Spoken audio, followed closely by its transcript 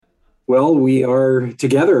Well, we are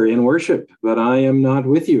together in worship, but I am not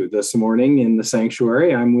with you this morning in the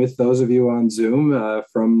sanctuary. I'm with those of you on Zoom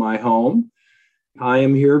from my home. I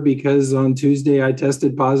am here because on Tuesday I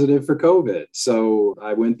tested positive for COVID. So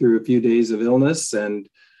I went through a few days of illness and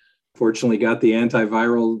fortunately got the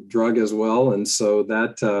antiviral drug as well. And so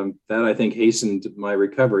that I think hastened my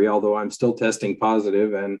recovery, although I'm still testing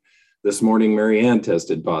positive. And this morning, Marianne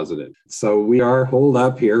tested positive. So we are holed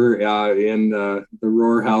up here in the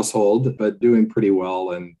Rohr household, but doing pretty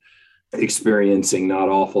well and experiencing not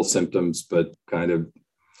awful symptoms, but kind of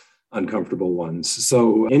uncomfortable ones.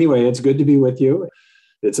 So anyway, it's good to be with you.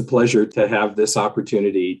 It's a pleasure to have this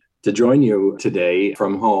opportunity to join you today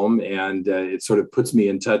from home. And it sort of puts me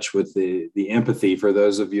in touch with the empathy for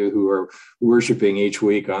those of you who are worshiping each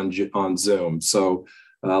week on Zoom. So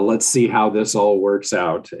let's see how this all works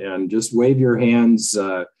out. And just wave your hands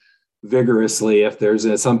vigorously if there's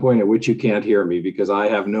at some point at which you can't hear me, because I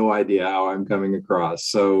have no idea how I'm coming across.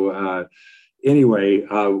 So anyway,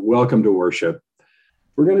 welcome to worship.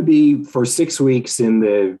 We're going to be for 6 weeks in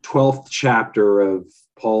the 12th chapter of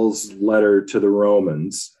Paul's letter to the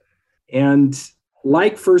Romans. And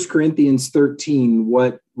like 1 Corinthians 13,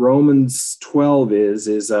 what Romans 12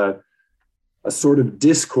 is a sort of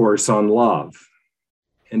discourse on love.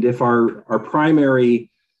 And if our primary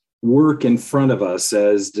work in front of us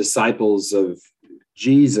as disciples of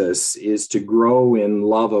Jesus is to grow in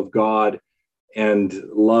love of God and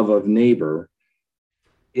love of neighbor,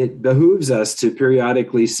 it behooves us to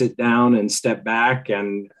periodically sit down and step back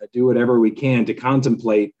and do whatever we can to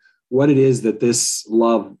contemplate what it is that this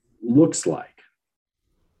love looks like.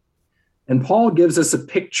 And Paul gives us a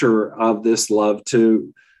picture of this love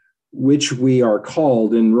to which we are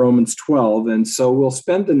called in Romans 12. And so we'll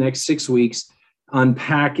spend the next 6 weeks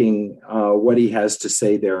unpacking what he has to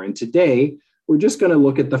say there. And today, we're just going to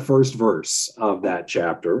look at the first verse of that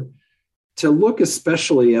chapter to look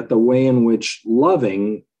especially at the way in which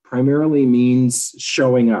loving primarily means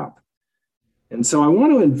showing up. And so I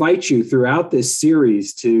want to invite you throughout this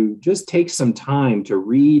series to just take some time to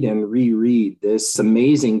read and reread this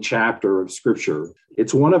amazing chapter of Scripture.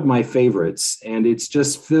 It's one of my favorites, and it's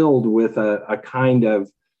just filled with a kind of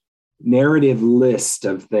narrative list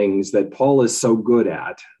of things that Paul is so good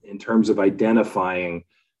at in terms of identifying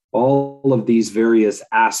all of these various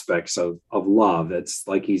aspects of love. It's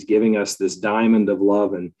like he's giving us this diamond of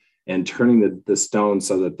love and turning the stone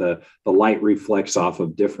so that the light reflects off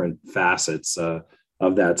of different facets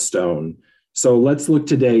of that stone. So let's look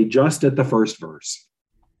today just at the first verse.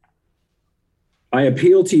 I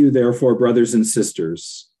appeal to you, therefore, brothers and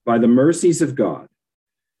sisters, by the mercies of God,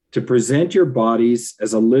 to present your bodies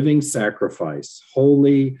as a living sacrifice,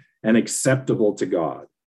 holy and acceptable to God,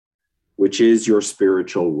 which is your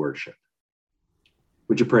spiritual worship.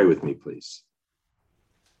 Would you pray with me, please?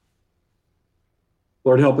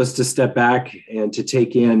 Lord, help us to step back and to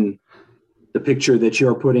take in the picture that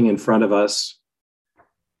you're putting in front of us,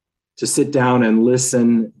 to sit down and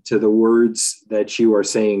listen to the words that you are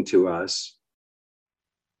saying to us.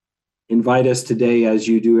 Invite us today, as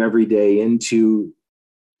you do every day, into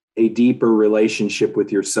a deeper relationship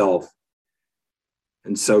with yourself.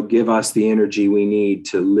 And so give us the energy we need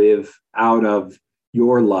to live out of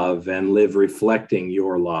your love and live reflecting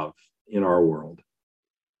your love in our world.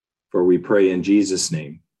 For we pray in Jesus'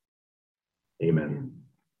 name. Amen.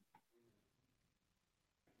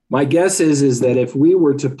 My guess is that if we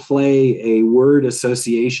were to play a word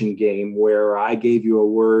association game where I gave you a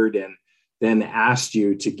word and then asked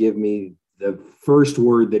you to give me the first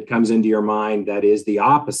word that comes into your mind that is the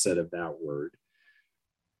opposite of that word,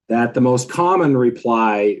 that the most common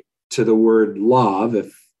reply to the word love,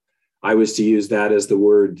 if I was to use that as the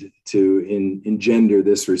word to engender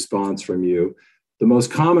this response from you, the most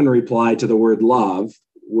common reply to the word love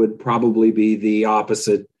would probably be the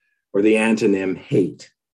opposite or the antonym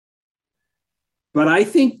hate. But I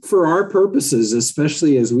think for our purposes,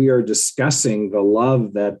 especially as we are discussing the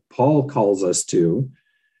love that Paul calls us to,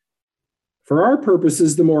 for our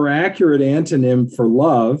purposes, the more accurate antonym for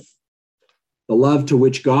love, the love to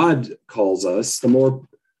which God calls us, the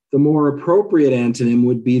more appropriate antonym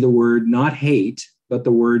would be the word not hate, but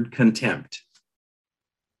the word contempt.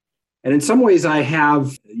 And in some ways, I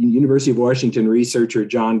have University of Washington researcher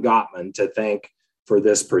John Gottman to thank for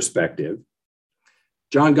this perspective.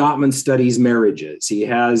 John Gottman studies marriages. He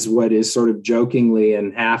has what is sort of jokingly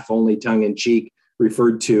and half only tongue-in-cheek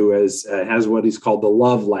referred to as has what is called the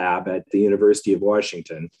Love Lab at the University of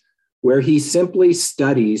Washington, where he simply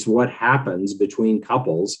studies what happens between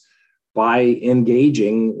couples by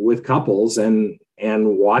engaging with couples and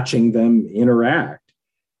watching them interact.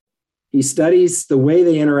 He studies the way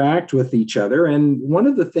they interact with each other. And one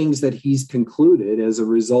of the things that he's concluded as a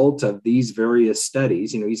result of these various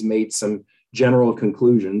studies, he's made some general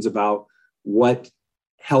conclusions about what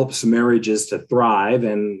helps marriages to thrive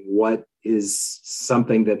and what is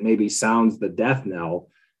something that maybe sounds the death knell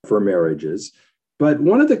for marriages. But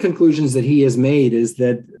one of the conclusions that he has made is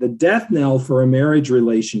that the death knell for a marriage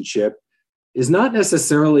relationship is not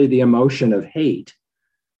necessarily the emotion of hate,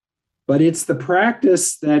 but it's the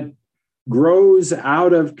practice that grows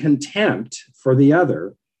out of contempt for the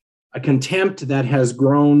other, a contempt that has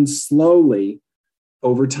grown slowly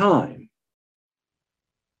over time.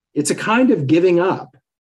 It's a kind of giving up,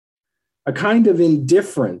 a kind of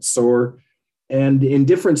indifference and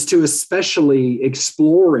indifference to especially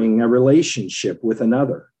exploring a relationship with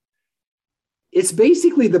another. It's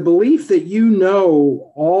basically the belief that you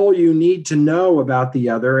know all you need to know about the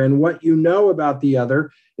other, and what you know about the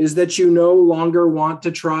other is that you no longer want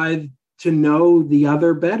to try to know the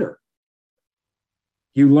other better.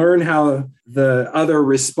 You learn how the other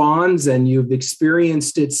responds, and you've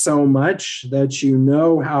experienced it so much that you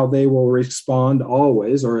know how they will respond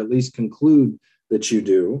always, or at least conclude that you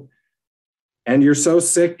do. And you're so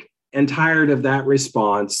sick and tired of that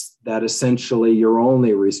response that essentially your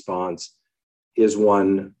only response is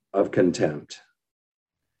one of contempt.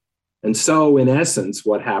 And so, in essence,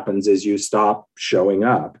 what happens is you stop showing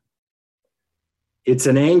up. It's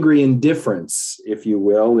an angry indifference, if you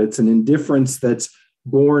will. It's an indifference that's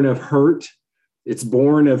born of hurt. It's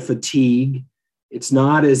born of fatigue. It's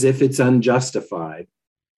not as if it's unjustified,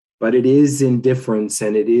 but it is indifference,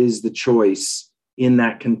 and it is the choice in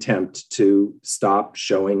that contempt to stop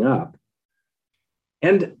showing up.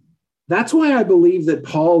 And that's why I believe that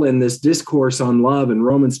Paul, in this discourse on love in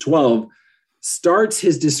Romans 12, starts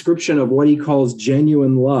his description of what he calls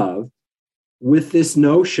genuine love with this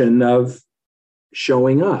notion of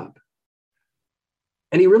showing up.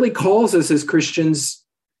 And he really calls us as Christians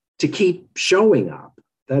to keep showing up,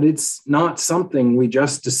 that it's not something we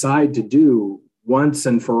just decide to do once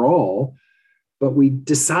and for all, but we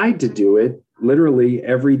decide to do it literally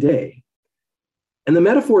every day. And the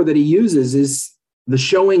metaphor that he uses is the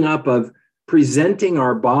showing up of presenting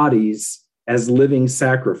our bodies as living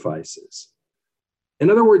sacrifices. In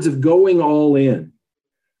other words, of going all in,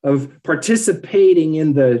 of participating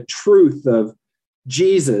in the truth of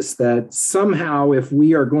Jesus, that somehow if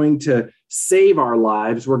we are going to save our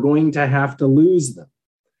lives, we're going to have to lose them,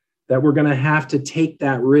 that we're going to have to take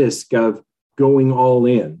that risk of going all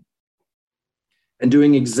in and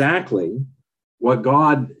doing exactly what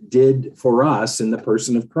God did for us in the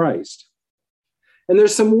person of Christ. And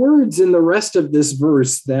there's some words in the rest of this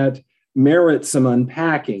verse that merit some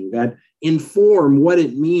unpacking, that inform what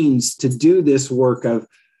it means to do this work of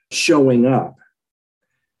showing up.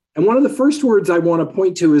 And one of the first words I want to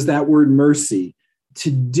point to is that word mercy,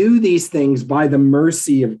 to do these things by the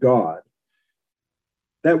mercy of God.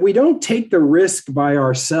 That we don't take the risk by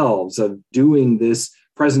ourselves of doing this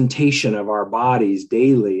presentation of our bodies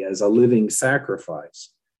daily as a living sacrifice.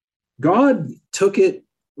 God took it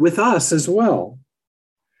with us as well.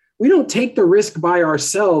 We don't take the risk by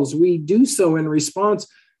ourselves. We do so in response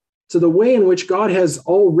to the way in which God has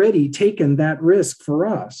already taken that risk for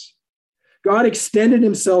us. God extended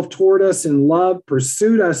himself toward us in love,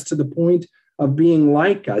 pursued us to the point of being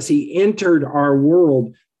like us. He entered our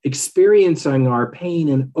world, experiencing our pain,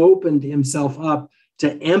 and opened himself up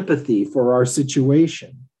to empathy for our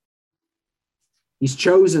situation. He's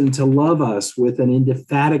chosen to love us with an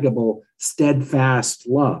indefatigable, steadfast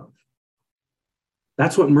love.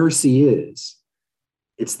 That's what mercy is.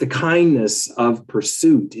 It's the kindness of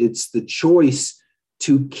pursuit. It's the choice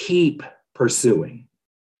to keep pursuing.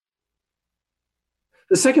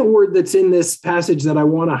 The second word that's in this passage that I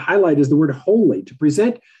want to highlight is the word holy, to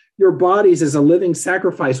present your bodies as a living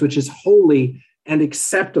sacrifice, which is holy and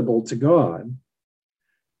acceptable to God.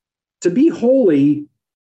 To be holy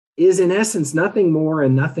is, in essence, nothing more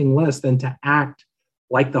and nothing less than to act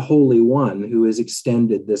like the Holy One who has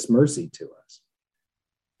extended this mercy to us.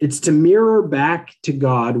 It's to mirror back to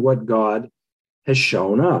God what God has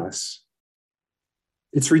shown us.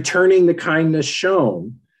 It's returning the kindness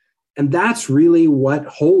shown. And that's really what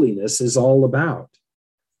holiness is all about.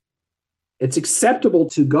 It's acceptable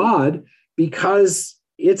to God because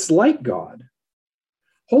it's like God.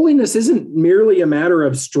 Holiness isn't merely a matter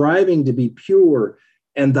of striving to be pure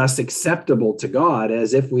and thus acceptable to God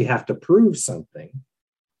as if we have to prove something.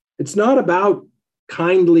 It's not about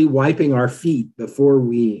kindly wiping our feet before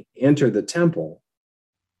we enter the temple.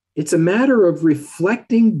 It's a matter of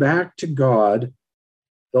reflecting back to God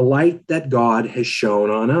the light that God has shone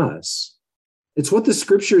on us. It's what the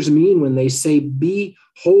scriptures mean when they say, be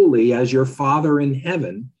holy as your Father in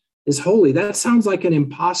heaven is holy. That sounds like an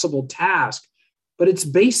impossible task, but it's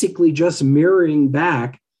basically just mirroring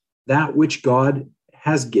back that which God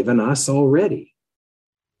has given us already.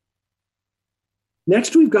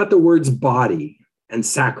 Next, we've got the words body and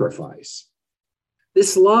sacrifice.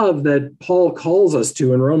 This love that Paul calls us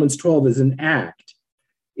to in Romans 12 is an act.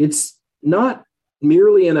 It's not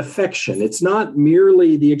merely an affection. It's not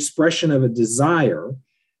merely the expression of a desire.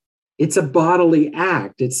 It's a bodily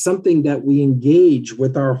act. It's something that we engage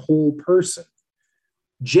with our whole person.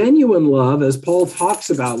 Genuine love, as Paul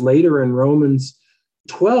talks about later in Romans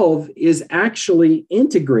 12, is actually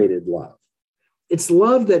integrated love. It's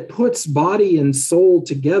love that puts body and soul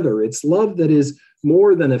together. It's love that is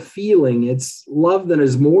more than a feeling. It's love that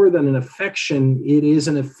is more than an affection. It is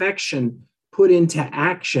an affection put into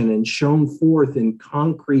action and shown forth in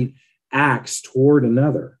concrete acts toward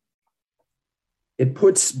another. It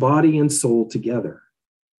puts body and soul together.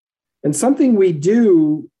 And something we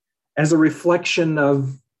do as a reflection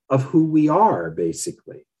of who we are,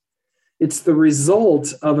 basically. It's the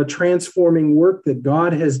result of a transforming work that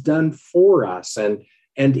God has done for us and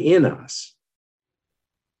in us.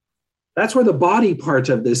 That's where the body part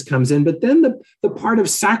of this comes in. But then the part of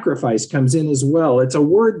sacrifice comes in as well. It's a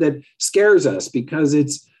word that scares us because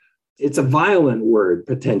it's a violent word,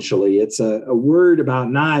 potentially. It's a word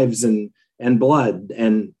about knives and blood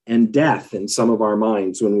and death in some of our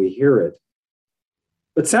minds when we hear it.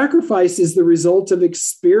 But sacrifice is the result of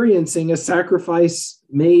experiencing a sacrifice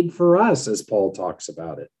made for us, as Paul talks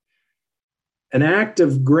about it. An act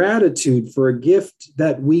of gratitude for a gift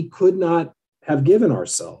that we could not have given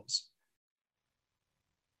ourselves.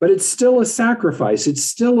 But it's still a sacrifice. It's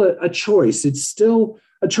still a choice. It's still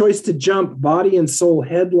a choice to jump body and soul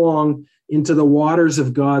headlong into the waters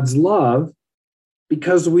of God's love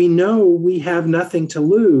because we know we have nothing to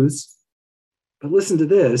lose. But listen to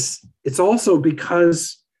this. It's also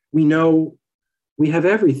because we know we have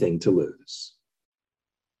everything to lose.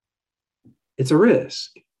 It's a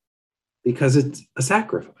risk because it's a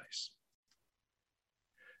sacrifice.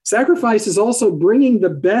 Sacrifice is also bringing the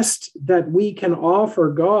best that we can offer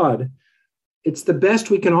God. It's the best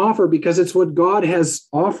we can offer because it's what God has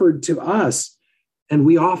offered to us, and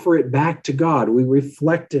we offer it back to God. We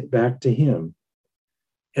reflect it back to Him.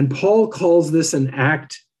 And Paul calls this an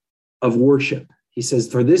act of worship. He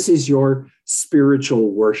says, for this is your spiritual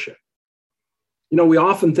worship. You know, we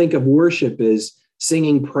often think of worship as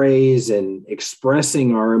singing praise and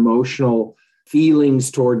expressing our emotional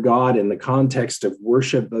feelings toward God in the context of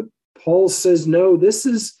worship. But Paul says, no, this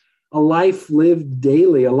is a life lived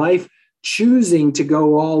daily, a life choosing to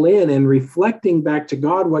go all in and reflecting back to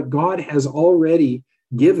God what God has already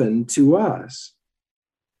given to us.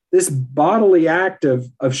 This bodily act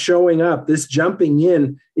of showing up, this jumping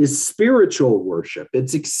in, is spiritual worship.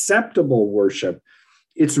 It's acceptable worship.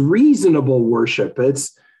 It's reasonable worship.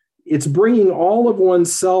 It's bringing all of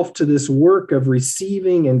oneself to this work of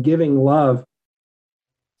receiving and giving love.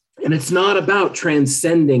 And it's not about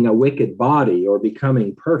transcending a wicked body or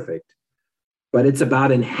becoming perfect, but it's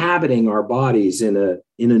about inhabiting our bodies in a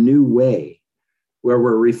new way where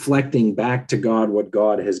we're reflecting back to God what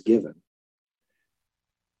God has given.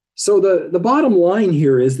 So the bottom line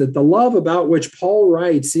here is that the love about which Paul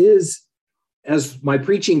writes is, as my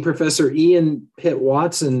preaching professor Ian Pitt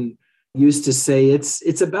Watson used to say,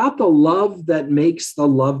 it's about the love that makes the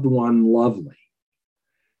loved one lovely.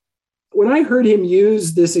 When I heard him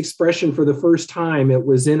use this expression for the first time, it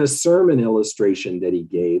was in a sermon illustration that he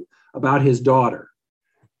gave about his daughter.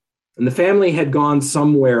 And the family had gone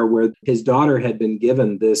somewhere where his daughter had been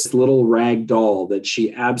given this little rag doll that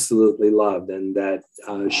she absolutely loved and that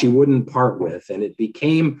she wouldn't part with. And it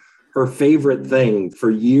became her favorite thing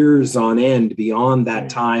for years on end beyond that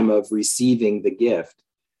time of receiving the gift.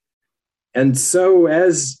 And so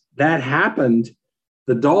as that happened,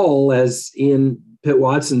 the doll, as Ian Pitt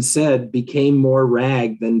Watson said, became more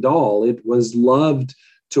rag than doll. It was loved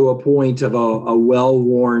to a point of a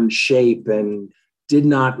well-worn shape and did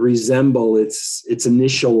not resemble its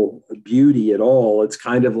initial beauty at all. It's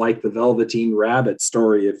kind of like the Velveteen Rabbit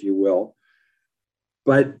story, if you will.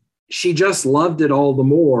 But she just loved it all the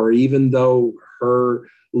more, even though her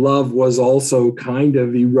love was also kind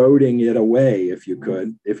of eroding it away, if you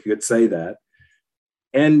could say that.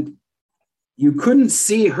 And you couldn't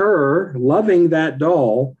see her loving that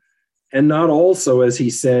doll and not also, as he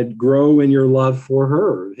said, grow in your love for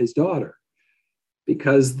her, his daughter,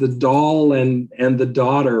 because the doll and the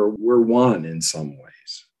daughter were one in some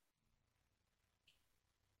ways.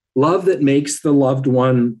 Love that makes the loved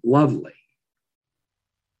one lovely.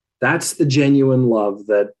 That's the genuine love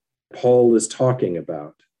that Paul is talking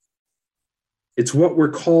about. It's what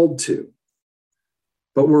we're called to.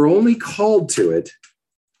 But we're only called to it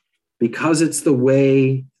because it's the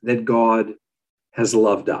way that God has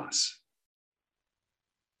loved us.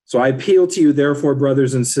 So I appeal to you, therefore,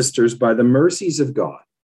 brothers and sisters, by the mercies of God,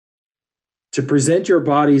 to present your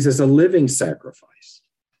bodies as a living sacrifice,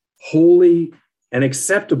 holy and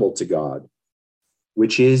acceptable to God,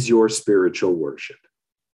 which is your spiritual worship.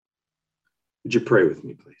 Would you pray with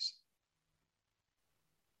me, please?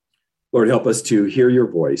 Lord, help us to hear your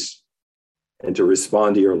voice and to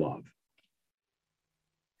respond to your love.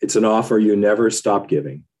 It's an offer you never stop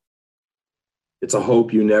giving. It's a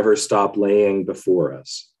hope you never stop laying before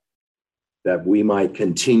us, that we might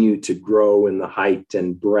continue to grow in the height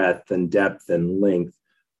and breadth and depth and length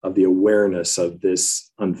of the awareness of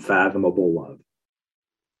this unfathomable love.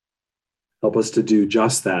 Help us to do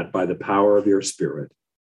just that by the power of your Spirit,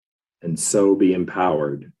 and so be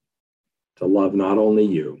empowered to love not only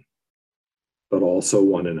you, but also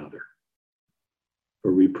one another.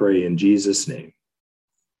 For we pray in Jesus' name.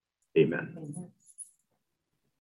 Amen.